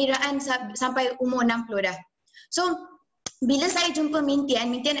buat pengiraan sampai umur 60 dah. So bila saya jumpa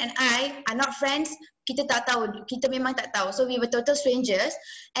Tien and I are not friends, kita tak tahu, kita memang tak tahu. So we were total strangers.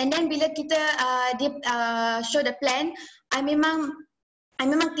 And then bila kita show the plan, I memang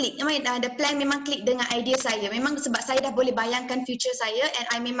klik. The plan memang klik dengan idea saya. Memang sebab saya dah boleh bayangkan future saya, and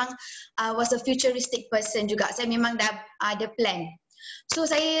I memang was a futuristic person juga. Saya memang dah ada plan. So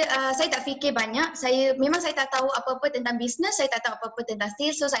saya tak fikir banyak. Saya tak tahu apa-apa tentang business, saya tak tahu apa-apa tentang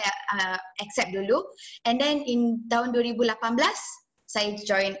sales. So saya accept dulu. And then in tahun 2018 saya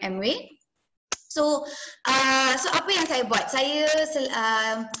join MA. So apa yang saya buat?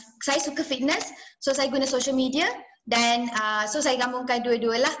 Saya suka fitness. So saya guna social media, dan so saya gabungkan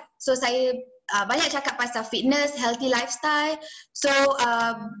dua-dua lah. So saya banyak cakap pasal fitness, healthy lifestyle. So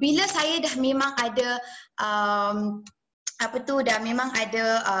bila saya dah memang ada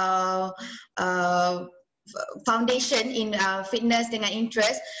foundation in fitness dengan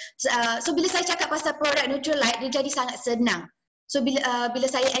interest, so bila saya cakap pasal produk Nutrilite, dia jadi sangat senang. So bila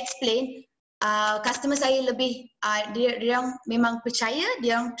saya explain, customer saya lebih dia orang memang percaya,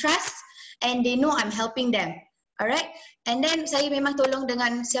 dia orang trust, and they know I'm helping them. Alright, and then saya memang tolong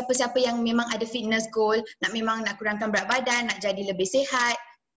dengan siapa-siapa yang memang ada fitness goal, nak kurangkan berat badan, nak jadi lebih sihat.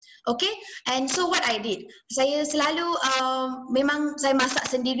 Okay, and so what I did, saya selalu memang saya masak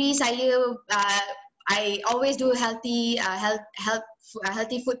sendiri. I always do healthy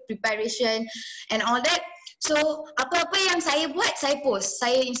food preparation and all that. So apa-apa yang saya buat, saya post,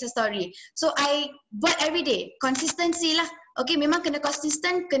 saya Insta story. So I buat every day, consistency lah. Okay, memang kena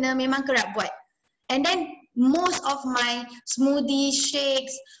consistent, kena memang kerap buat. And then most of my smoothie,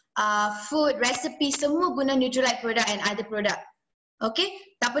 shakes, food recipe semua guna Nutrilite product and other product. Okay,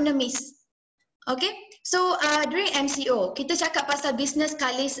 tak pernah miss. Okay, so during MCO, kita cakap pasal business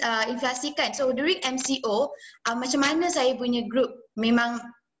kalis inflasi kan. So during MCO, macam mana saya punya group memang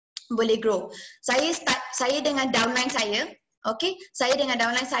boleh grow. Saya dengan downline saya, okay, saya dengan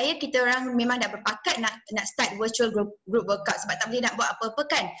downline saya, kita orang memang dah berpakat nak start virtual group workout sebab tak boleh nak buat apa-apa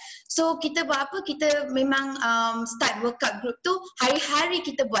kan. So kita buat apa? Kita memang start workout group tu hari-hari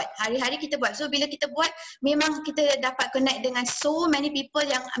kita buat. So bila kita buat, memang kita dapat connect dengan so many people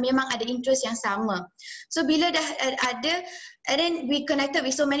yang memang ada interest yang sama. So bila dah ada, and then we connected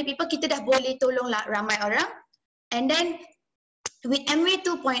with so many people, kita dah boleh tolong ramai orang. And then with MW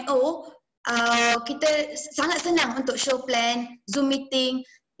 2.0, kita sangat senang untuk show plan, Zoom meeting.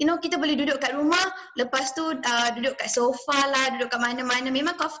 You know, kita boleh duduk kat rumah, lepas tu duduk kat sofa lah, duduk kat mana-mana.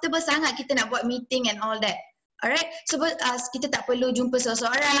 Memang comfortable sangat kita nak buat meeting and all that. Alright, so kita tak perlu jumpa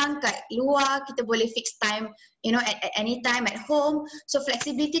seseorang kat luar, kita boleh fix time, you know, at any time at home. So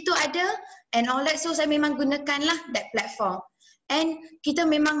flexibility tu ada and all that. So saya memang gunakanlah that platform. And kita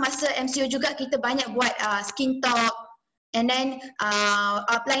memang masa MCO juga kita banyak buat skin talk. And then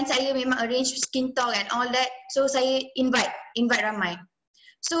upline saya memang arrange skin talk and all that. So saya invite ramai.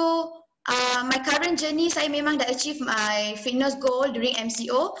 So my current journey, saya memang dah achieve my fitness goal during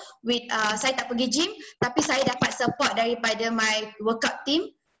MCO with saya tak pergi gym tapi saya dapat support daripada my workout team.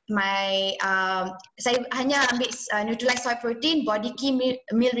 Saya hanya ambil neutralized soy protein, body key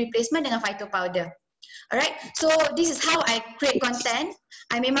meal replacement dengan phyto powder. Alright, so this is how I create content.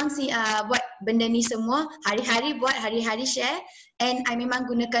 I memang buat benda ni semua, hari-hari buat, hari-hari share, and I memang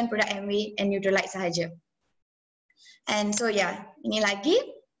gunakan produk MW and Neutralite sahaja. And so yeah, ini lagi.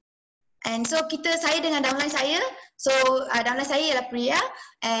 And so saya dengan downline saya, so downline saya ialah Priya,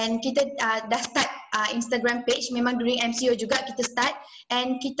 and kita dah start Instagram page, memang during MCO juga kita start,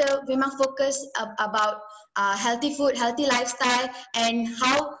 and kita memang fokus about healthy food, healthy lifestyle, and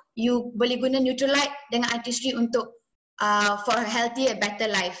how you boleh guna Neutralite dengan artistry untuk for a healthy and better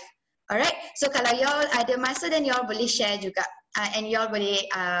life. Alright, so kalau y'all ada masa, then y'all boleh share juga, and y'all boleh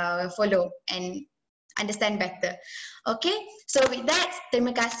follow and understand better. Okay, so with that,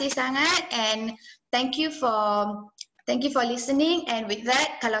 terima kasih sangat and thank you for listening. And with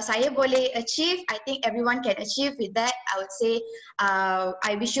that, kalau saya boleh achieve, I think everyone can achieve. With that, I would say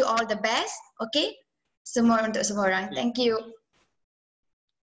I wish you all the best. Okay, semua untuk semua orang. Thank you.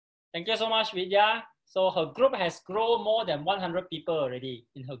 Thank you so much, Vidya. So her group has grown more than 100 people already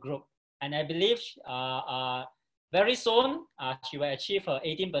in her group. And I believe very soon she will achieve her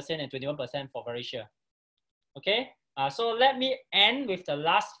 18% and 21% for very sure. Okay, so let me end with the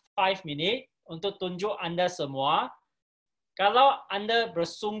last 5 minutes untuk tunjuk anda semua. Kalau anda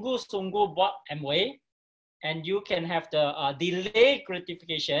bersungguh-sungguh buat MW and you can have the delay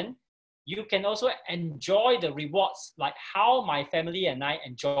gratification, you can also enjoy the rewards like how my family and I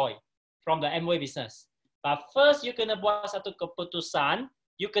enjoy from the MW business. But first, you kena buat satu keputusan,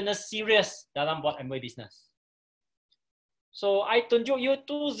 you kena serious dalam buat MW business. So I tunjuk you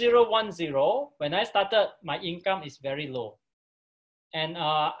 2010, when I started, my income is very low. And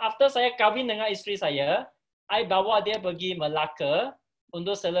after saya kahwin dengan isteri saya, I bawa dia pergi Melaka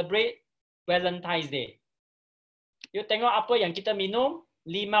untuk celebrate Valentine's Day. You tengok apa yang kita minum?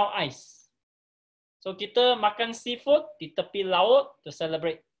 Limau ais. So kita makan seafood di tepi laut to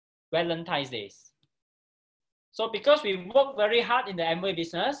celebrate Valentine's Days. So because we work very hard in the MW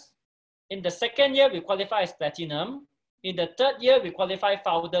business, in the second year we qualify as platinum. In the third year we qualify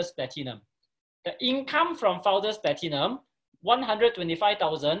Founders Platinum. The income from Founders Platinum, 125,000,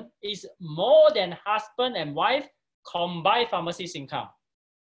 is more than husband and wife combined pharmacist income.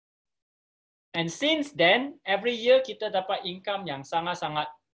 And since then, every year kita dapat income yang sangat-sangat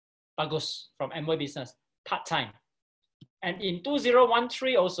bagus from MW business, part-time. And in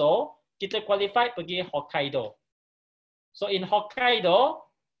 2013 also, kita qualified pergi Hokkaido. So in Hokkaido,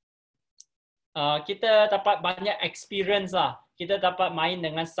 kita dapat banyak experience lah. Kita dapat main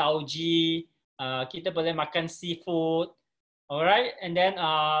dengan salji, kita boleh makan seafood. Alright, and then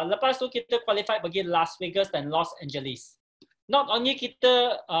lepas tu kita qualified pergi Las Vegas dan Los Angeles. Not only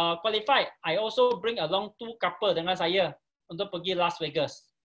kita qualified, I also bring along 2 couple dengan saya untuk pergi Las Vegas.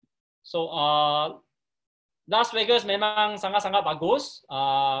 So Las Vegas memang sangat-sangat bagus,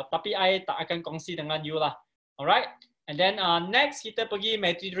 tapi I tak akan kongsi dengan you lah. Alright, and then next kita pergi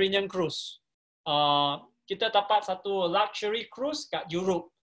Mediterranean cruise. Kita dapat satu luxury cruise kat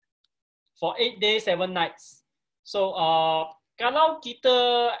Europe for 8 days 7 nights. So kalau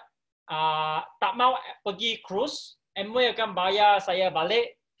kita tak mau pergi cruise, MW akan bayar saya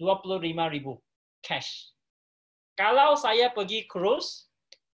balik 25,000 cash. Kalau saya pergi cruise,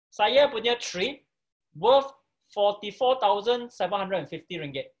 saya punya trip worth 44,750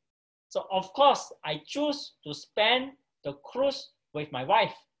 ringgit. So of course, I choose to spend the cruise with my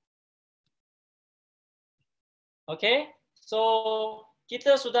wife. Okay, so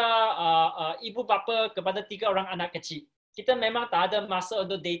kita sudah ibu bapa kepada 3 orang anak kecil. Kita memang tak ada masa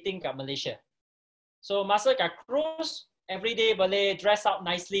untuk dating kat Malaysia. So masa kat cruise, every day boleh dress up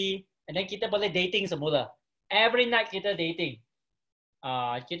nicely, and then kita boleh dating semula. Every night kita dating.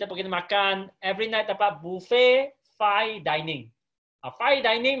 Kita pergi makan, every night dapat buffet, fine dining. Fine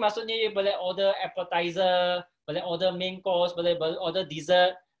dining maksudnya you boleh order appetizer, boleh order main course, boleh order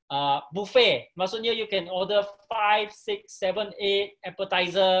dessert. Buffet maksudnya you can order 5, 6, 7, 8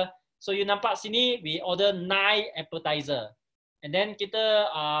 appetizer. So you nampak sini we order 9 appetizer. And then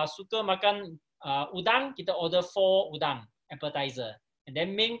kita suka makan udang, kita order 4 udang appetizer. And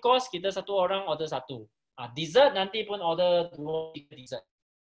then main course kita satu orang order 1. Dessert nanti pun order 2 dessert.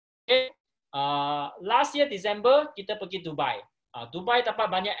 Okay. Last year December kita pergi Dubai. Dubai dapat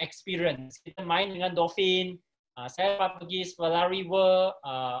banyak experience. Kita main dengan dolphin. Saya dapat pergi Ferrari World,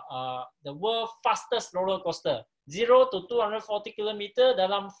 the world fastest roller coaster. 0 to 240 km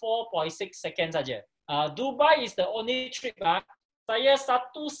dalam 4.6 seconds saja. Dubai is the only trip saya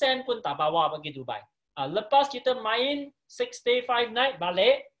 1 sen pun tak bawa pergi Dubai. Lepas kita main 6 day 5 night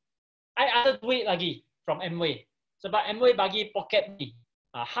balik, I ada duit lagi from Amway. Sebab Amway bagi pocket money.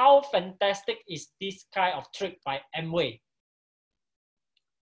 How fantastic is this kind of trip by Amway?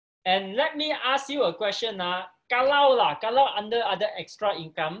 And let me ask you a question. Kalau anda ada extra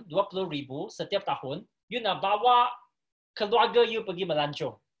income 20,000 setiap tahun, you nak bawa keluarga you pergi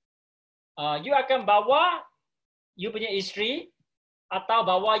melancong. You akan bawa you punya isteri, atau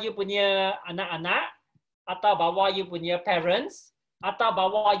bawa you punya anak-anak, atau bawa you punya parents, atau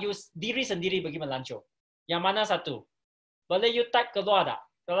bawa you diri sendiri pergi melancong. Yang mana satu? Boleh you type keluar tak?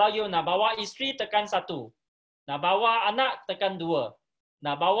 Kalau you nak bawa isteri, tekan 1. Nak bawa anak, tekan 2.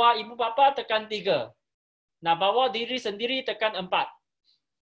 Nak bawa ibu bapa, tekan 3. Nak bawa diri sendiri, tekan 4.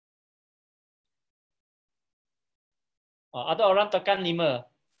 Ada orang tekan 5.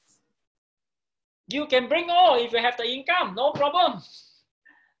 You can bring all if you have the income, no problem.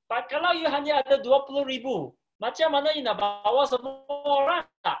 But kalau you hanya ada 20,000, macam mana you nak bawa semua orang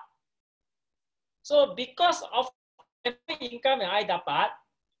tak? So because of every income yang I dapat,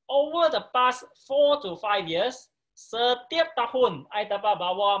 over the past 4 to 5 years, setiap tahun, I dapat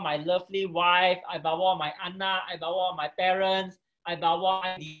bawa my lovely wife, I bawa my anak, I bawa my parents, I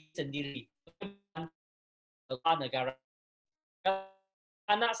bawa diri sendiri. Negara.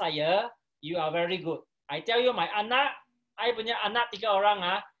 Anak saya, you are very good. I tell you, my anak, I punya anak 3 orang,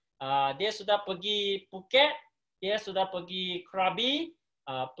 dia sudah pergi Phuket, dia sudah pergi Krabi,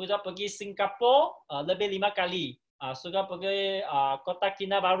 sudah pergi Singapura lebih 5 kali, sudah pergi Kota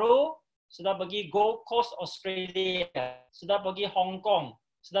Kinabalu, sudah pergi Gold Coast Australia, sudah pergi Hong Kong,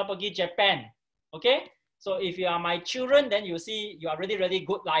 sudah pergi Japan. Okay? So if you are my children, then you see you are really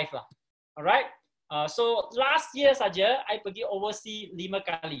good life lah. Alright? So last year saja, I pergi overseas 5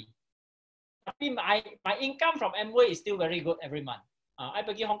 kali. Tapi my income from Amway is still very good every month. I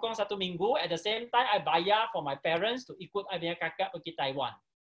pergi Hong Kong 1 minggu. At the same time, I bayar for my parents to ikut I punya kakak pergi Taiwan.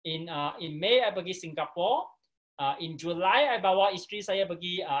 In May, I pergi Singapore. In July, I bawa isteri saya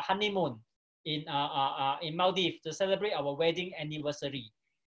pergi honeymoon in Maldives to celebrate our wedding anniversary.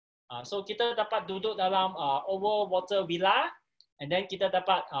 So kita dapat duduk dalam over water villa, and then kita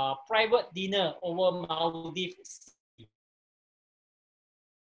dapat private dinner over Maldives.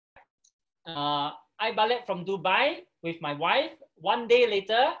 I balik from Dubai with my wife. 1 day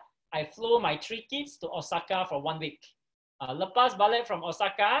later, I flew my 3 kids to Osaka for 1 week. Lepas balik from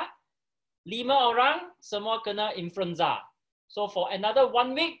Osaka, 5 orang semua kena influenza. So for another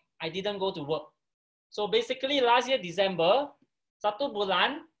 1 week, I didn't go to work. So basically last year December, 1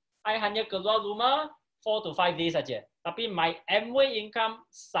 bulan, I hanya keluar rumah 4 to 5 days saja. Tapi my Amway income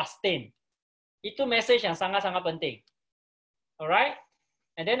sustain. Itu message yang sangat-sangat penting. Alright?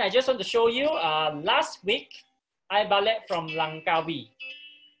 And then I just want to show you, last week, I balik from Langkawi.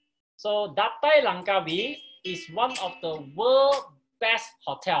 So Datai Langkawi is one of the world best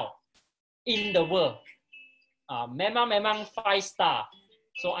hotel in the world. Memang 5 star.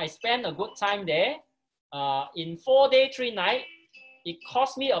 So I spent a good time there. In 4 day 3 night, it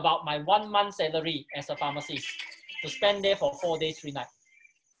cost me about my 1 month salary as a pharmacist to spend there for 4 days 3 nights.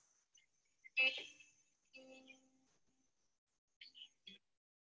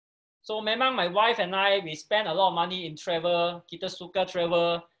 So memang my wife and I, we spend a lot of money in travel. Kita suka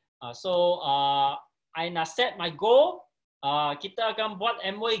travel. So I nak set my goal. Kita akan buat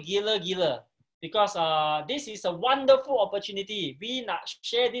Amway gila-gila. Because this is a wonderful opportunity. We nak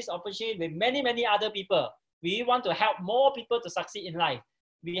share this opportunity with many other people. We want to help more people to succeed in life.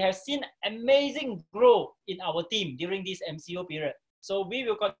 we have seen amazing growth in our team during this MCO period. So we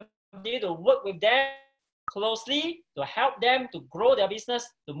will continue to work with them closely to help them to grow their business,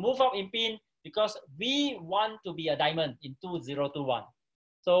 to move up in PIN, because we want to be a diamond in 2021.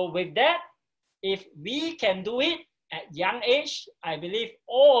 So with that, if we can do it at young age, I believe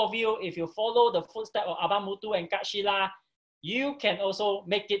all of you, if you follow the footsteps of Abang Mutu and Kak Sheila, you can also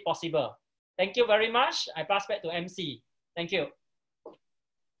make it possible. Thank you very much. I pass back to MC. Thank you.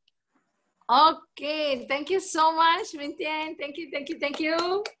 Okay, thank you so much, Min Tien. Thank you, thank you, thank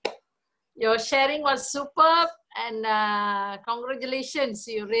you. Your sharing was superb, and congratulations.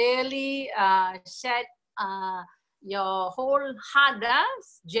 You really shared your whole heart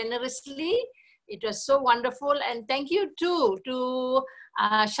generously. It was so wonderful, and thank you too to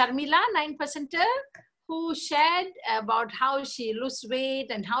Sharmila, 9%er, who shared about how she lost weight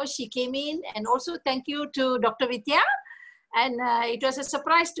and how she came in, and also thank you to Dr. Vidya. And it was a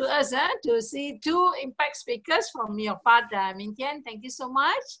surprise to us to see two impact speakers from your part, Min Tien. Thank you so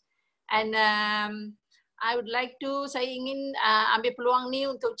much. And I would like to, saya ingin ambil peluang ni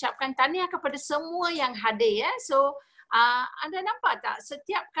untuk ucapkan tahniah kepada semua yang hadir. So anda nampak tak,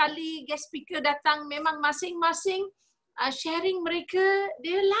 setiap kali guest speaker datang memang masing-masing sharing mereka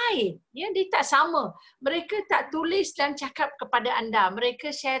dia lain. Ya, dia tak sama. Mereka tak tulis dan cakap kepada anda.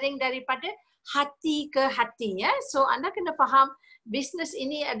 Mereka sharing daripada hati ke hati. Ya. So anda kena faham bisnes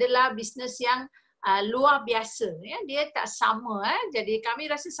ini adalah bisnes yang luar biasa. Ya. Dia tak sama. Jadi kami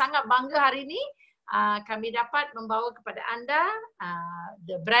rasa sangat bangga hari ini kami dapat membawa kepada anda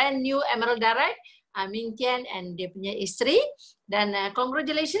the brand new Emerald Direct, Min Tien and dia punya isteri. Dan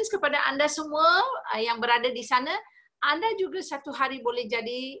congratulations kepada anda semua yang berada di sana. Anda juga satu hari boleh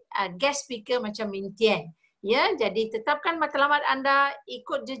jadi guest speaker macam Min Tien. Ya, jadi tetapkan matlamat anda,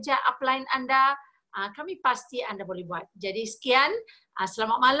 ikut jejak upline anda, kami pasti anda boleh buat. Jadi sekian,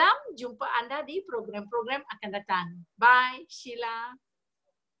 selamat malam, jumpa anda di program-program akan datang. Bye, Sheila.